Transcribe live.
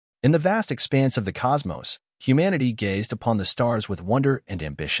In the vast expanse of the cosmos, humanity gazed upon the stars with wonder and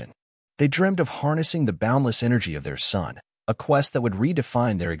ambition. They dreamed of harnessing the boundless energy of their sun, a quest that would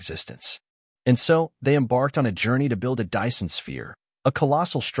redefine their existence. And so, they embarked on a journey to build a Dyson Sphere, a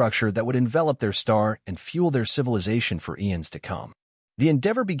colossal structure that would envelop their star and fuel their civilization for eons to come. The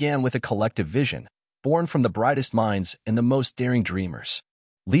endeavor began with a collective vision, born from the brightest minds and the most daring dreamers.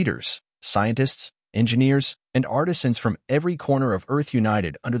 Leaders, scientists, engineers, and artisans from every corner of Earth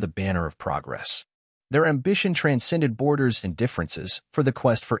united under the banner of progress. Their ambition transcended borders and differences, for the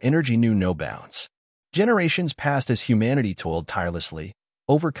quest for energy knew no bounds. Generations passed as humanity toiled tirelessly,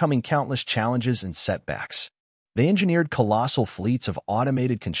 overcoming countless challenges and setbacks. They engineered colossal fleets of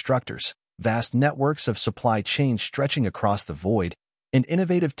automated constructors, vast networks of supply chains stretching across the void, and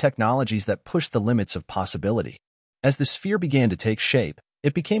innovative technologies that pushed the limits of possibility. As the sphere began to take shape,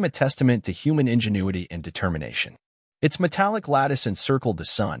 it became a testament to human ingenuity and determination. Its metallic lattice encircled the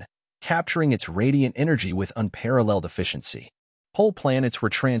sun, capturing its radiant energy with unparalleled efficiency. Whole planets were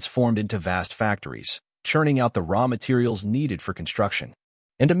transformed into vast factories, churning out the raw materials needed for construction.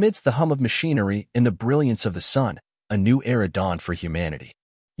 And amidst the hum of machinery and the brilliance of the sun, a new era dawned for humanity.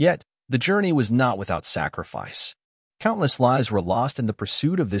 Yet, the journey was not without sacrifice. Countless lives were lost in the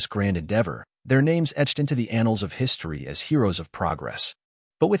pursuit of this grand endeavor, their names etched into the annals of history as heroes of progress.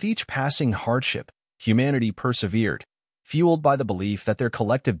 But with each passing hardship, humanity persevered, fueled by the belief that their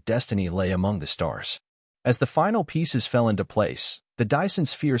collective destiny lay among the stars. As the final pieces fell into place, the Dyson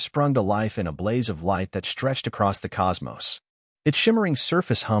Sphere sprung to life in a blaze of light that stretched across the cosmos. Its shimmering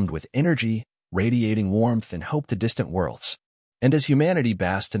surface hummed with energy, radiating warmth and hope to distant worlds. And as humanity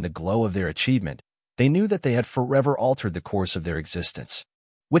basked in the glow of their achievement, they knew that they had forever altered the course of their existence.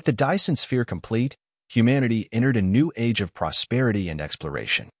 With the Dyson Sphere complete, humanity entered a new age of prosperity and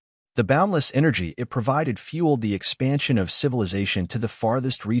exploration. The boundless energy it provided fueled the expansion of civilization to the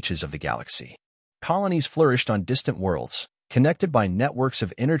farthest reaches of the galaxy. Colonies flourished on distant worlds, connected by networks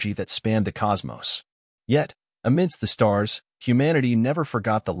of energy that spanned the cosmos. Yet, amidst the stars, humanity never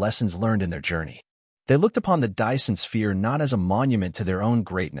forgot the lessons learned in their journey. They looked upon the Dyson Sphere not as a monument to their own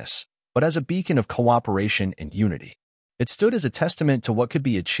greatness, but as a beacon of cooperation and unity. It stood as a testament to what could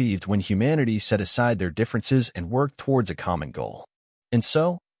be achieved when humanity set aside their differences and worked towards a common goal. And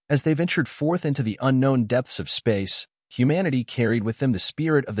so, as they ventured forth into the unknown depths of space, humanity carried with them the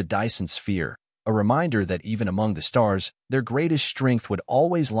spirit of the Dyson Sphere, a reminder that even among the stars, their greatest strength would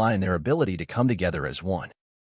always lie in their ability to come together as one.